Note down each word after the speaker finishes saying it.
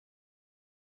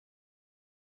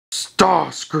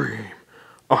Starscream,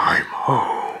 I'm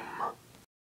home.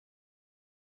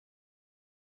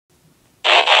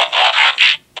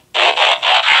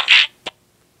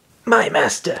 My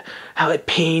master, how it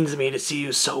pains me to see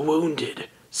you so wounded,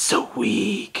 so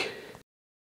weak.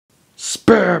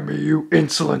 Spare me, you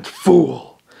insolent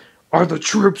fool! Are the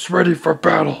troops ready for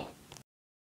battle?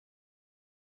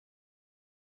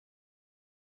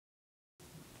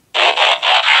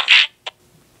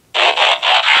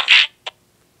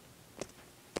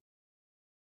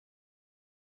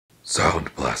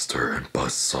 Sound Blaster and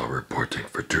Buzzsaw reporting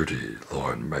for duty,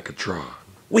 Lord Megatron.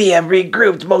 We have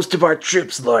regrouped most of our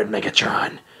troops, Lord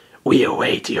Megatron. We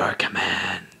await your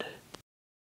command.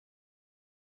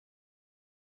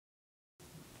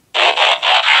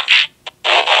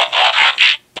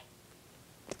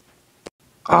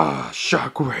 Ah,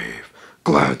 Shockwave,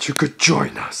 glad you could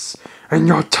join us, and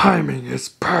your timing is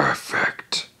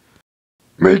perfect.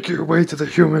 Make your way to the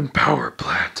human power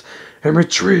plant and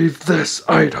retrieve this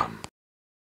item.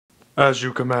 As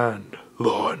you command,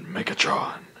 Lord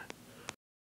Megatron.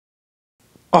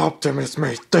 Optimus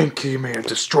may think he may have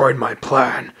destroyed my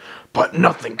plan, but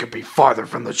nothing could be farther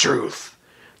from the truth.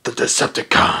 The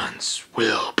Decepticons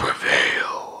will prevail.